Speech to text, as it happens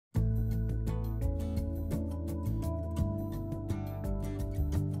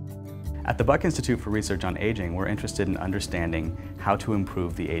At the Buck Institute for Research on Aging, we're interested in understanding how to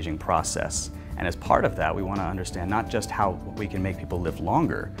improve the aging process. And as part of that, we want to understand not just how we can make people live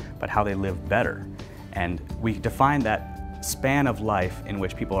longer, but how they live better. And we define that span of life in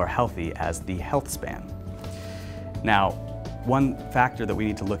which people are healthy as the health span. Now, one factor that we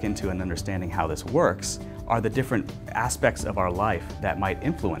need to look into in understanding how this works are the different aspects of our life that might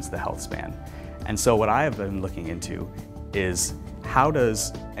influence the health span. And so what I have been looking into is how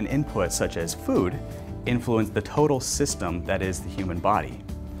does an input such as food influence the total system that is the human body?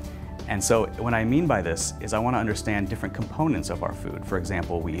 And so what I mean by this is I want to understand different components of our food. For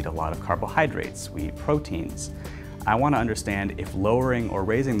example, we eat a lot of carbohydrates, we eat proteins. I want to understand if lowering or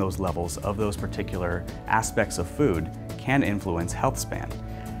raising those levels of those particular aspects of food can influence health span.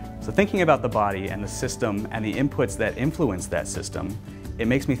 So thinking about the body and the system and the inputs that influence that system, it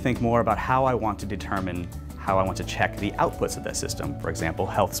makes me think more about how I want to determine how I want to check the outputs of that system, for example,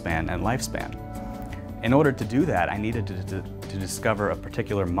 health span and lifespan. In order to do that, I needed to discover a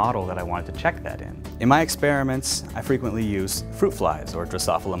particular model that I wanted to check that in. In my experiments, I frequently use fruit flies, or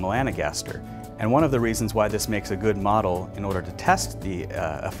Drosophila melanogaster. And one of the reasons why this makes a good model in order to test the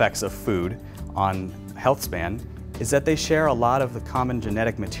effects of food on health span is that they share a lot of the common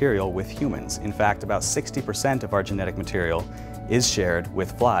genetic material with humans. In fact, about 60% of our genetic material is shared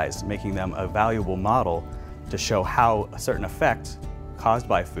with flies, making them a valuable model to show how a certain effect caused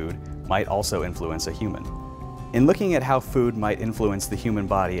by food might also influence a human. In looking at how food might influence the human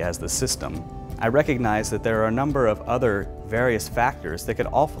body as the system, I recognize that there are a number of other various factors that could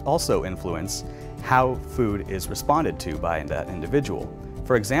also influence how food is responded to by that individual.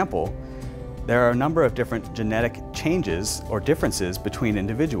 For example, there are a number of different genetic changes or differences between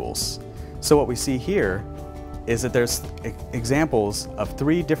individuals. So what we see here is that there's examples of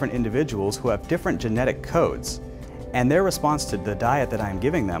 3 different individuals who have different genetic codes, and their response to the diet that I'm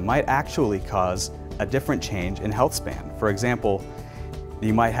giving them might actually cause a different change in health span. For example,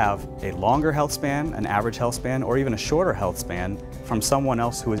 you might have a longer health span, an average health span, or even a shorter health span from someone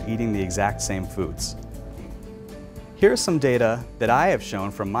else who is eating the exact same foods. Here's some data that I have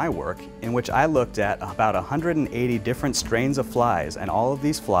shown from my work in which I looked at about 180 different strains of flies, and all of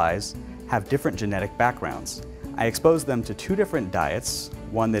these flies have different genetic backgrounds. I exposed them to 2 different diets,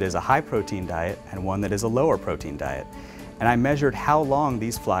 one that is a high protein diet and one that is a lower protein diet. And I measured how long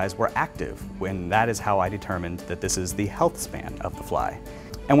these flies were active, when that is how I determined that this is the health span of the fly.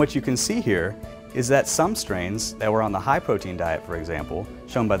 And what you can see here is that some strains that were on the high protein diet, for example,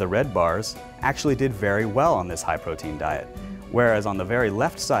 shown by the red bars, actually did very well on this high protein diet. Whereas on the very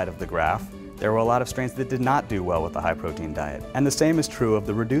left side of the graph, there were a lot of strains that did not do well with the high protein diet. And the same is true of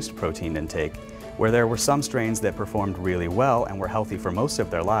the reduced protein intake, where there were some strains that performed really well and were healthy for most of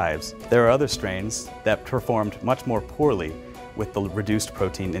their lives. There are other strains that performed much more poorly with the reduced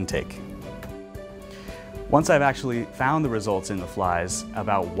protein intake. Once I've actually found the results in the flies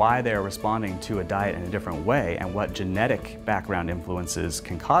about why they're responding to a diet in a different way and what genetic background influences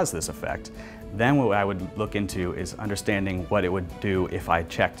can cause this effect, then what I would look into is understanding what it would do if I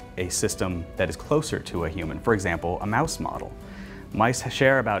checked a system that is closer to a human, for example, a mouse model. Mice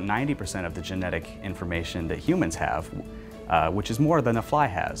share about 90% of the genetic information that humans have, which is more than a fly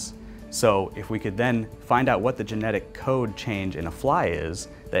has. So if we could then find out what the genetic code change in a fly is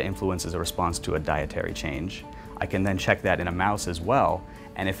that influences a response to a dietary change, I can then check that in a mouse as well.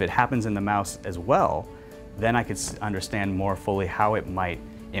 And if it happens in the mouse as well, then I could understand more fully how it might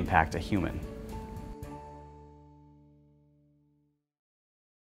impact a human.